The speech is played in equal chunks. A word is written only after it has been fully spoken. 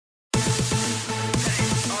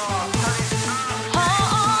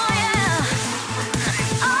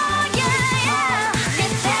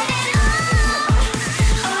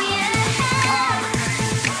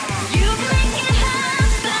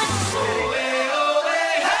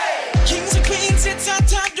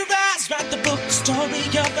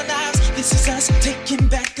This is us taking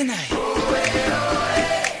back the night.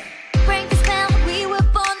 Break the spell, we were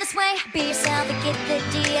born this way. Be yourself and get the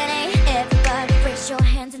DNA. Everybody raise your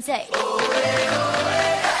hands and say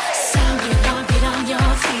sound it on, get on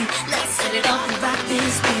your feet. Let's set it off and rock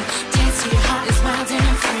this beat. Dance to your heart is wild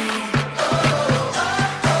and free.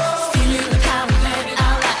 Feeling the power, let it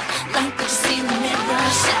all out. Like what you see in the mirror,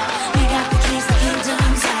 shout. We got the keys, the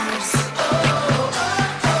kingdom's ours.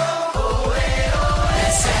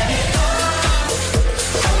 Let's set it off.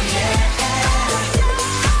 Oh yeah.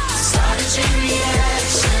 Start a chain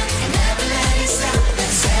reaction and never let it stop.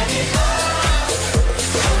 Let's set it off.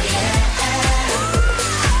 Oh yeah.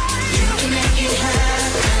 You can make it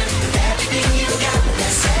happen with everything you got.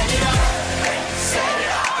 Let's set it off. Set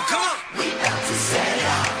it off. Come on. We about to set it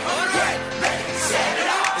off. All right. Set it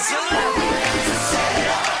off. It's all right. We about to set it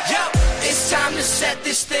off. Yo, it's time to set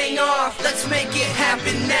this thing off. Let's make it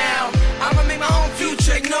happen now. I'ma make my own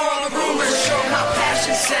future, ignore all the rumors, show my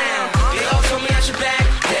passion sound. They all told me I should back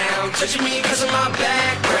down, judging me cause of my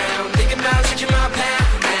background.